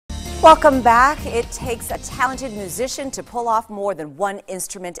Welcome back. It takes a talented musician to pull off more than one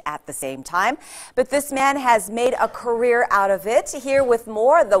instrument at the same time. But this man has made a career out of it. Here with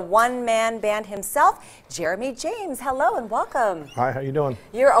more, the one-man band himself, Jeremy James. Hello and welcome. Hi, how you doing?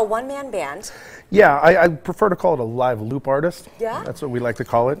 You're a one-man band. Yeah, I prefer to call it a live loop artist. Yeah? That's what we like to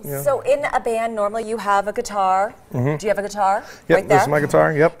call it. Yeah. So in a band, normally you have a guitar. Do you have a guitar? Yep, right there? this is my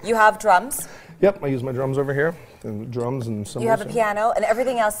guitar, yep. You have drums. Yep, I use my drums over here, and drums and cymbals. You have a piano and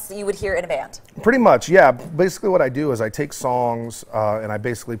everything else you would hear in a band. Pretty much, yeah. Basically what I do is I take songs and I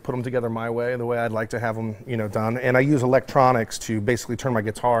basically put them together my way, the way I'd like to have them, done. And I use electronics to basically turn my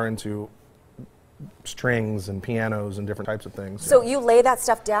guitar into strings and pianos and different types of things. So you lay that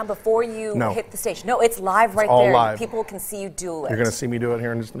stuff down before you hit the stage? No, it's live right all there. Live. People can see you do it. You're going to see me do it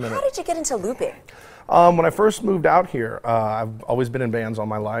here in just a minute. How did you get into looping? When I first moved out here, I've always been in bands all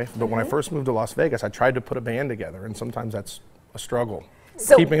my life, but when I first moved to Las Vegas, I tried to put a band together, and sometimes that's a struggle,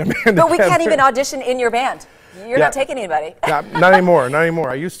 keeping a band together. But we can't even audition in your band. You're not taking anybody. Not anymore, not anymore.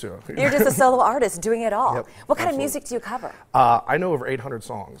 I used to. You're just a solo artist doing it all. Yep, what kind of music do you cover? I know over 800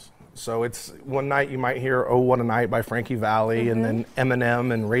 songs. So it's one night you might hear "Oh What a Night" by Frankie Valli, and then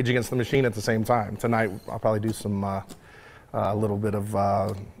Eminem and Rage Against the Machine at the same time. Tonight I'll probably do some a little bit of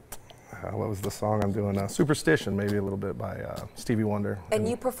what was the song I'm doing? Superstition, maybe a little bit by Stevie Wonder. And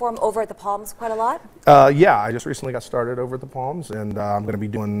you perform over at the Palms quite a lot? Yeah, I just recently got started over at the Palms, and I'm going to be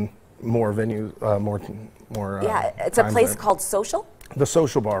doing more venues, more. Yeah, it's a place called Social? The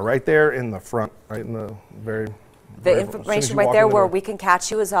Social Bar, right there in the front, right in the very. The information right there where we can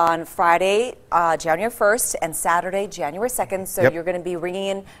catch you is on Friday, January 1st, and Saturday, January 2nd. So you're going to be ringing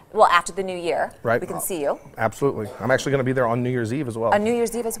in, well, after the new year. Right. We can see you. Absolutely. I'm actually going to be there on New Year's Eve as well. On New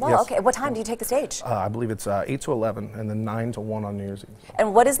Year's Eve as well? Yes. Okay. What time do you take the stage? I believe it's 8 to 11, and then 9 to 1 on New Year's Eve.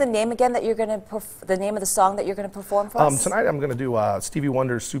 And what is the name again that you're going to, the name of the song that you're going to perform for us? Tonight I'm going to do Stevie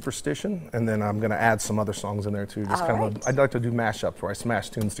Wonder's Superstition, and then I'm going to add some other songs in there too. Just I'd like to do mashups where I smash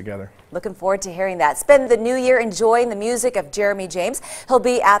tunes together. Looking forward to hearing that. Spend the new year enjoying the music of Jeremy James. He'll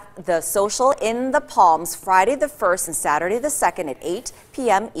be at the Social in the Palms Friday the 1st and Saturday the 2nd at 8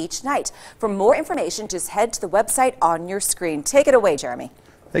 p.m. each night. For more information, just head to the website on your screen. Take it away, Jeremy.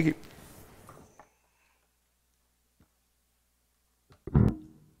 Thank you.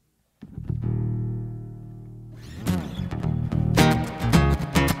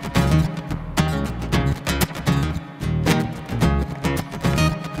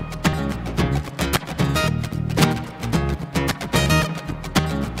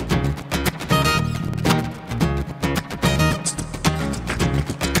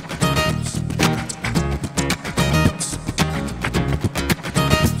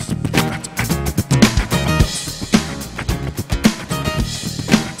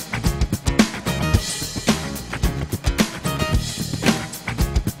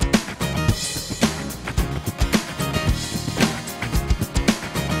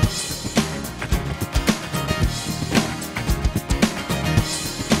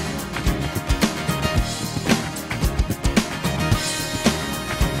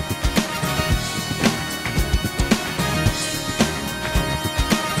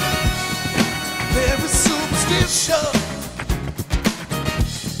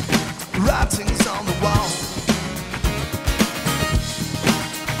 Writings on the wall.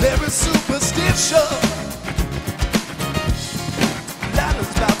 There is superstition.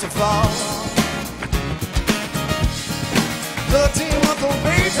 Ladder's about to fall. 13-month-old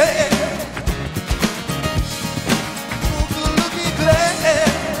baby, good looking glad.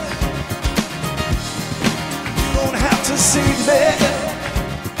 You don't have to see me.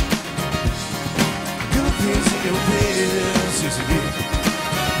 Good things in your face, yes it is.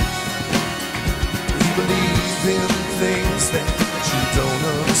 Believe in things that you don't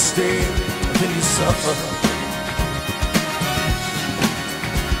understand, and then you suffer.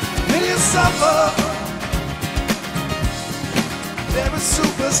 Then you suffer. There is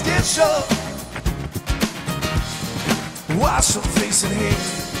superstition. Wash your face and hair.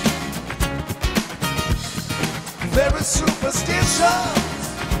 There is superstition.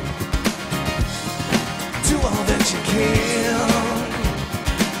 Do all that you can.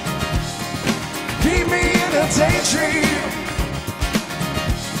 Keep me in a daydream.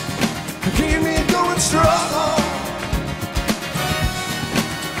 Keep me going strong.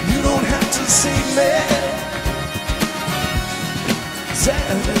 You don't have to see me.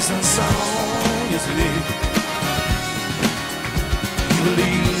 Sad as a song, yes it is. You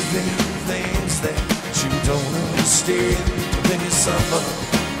believe in things that you don't understand, then you suffer.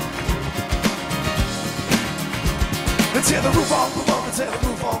 Tear the roof off the mother, tear the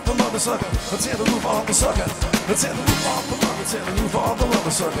roof off the mother sucker. Tear the roof off the sucker. Tear the roof off the mother, tear the roof off the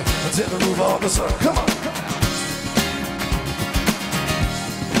mother sucker. Tear the roof off the sucker. Come on.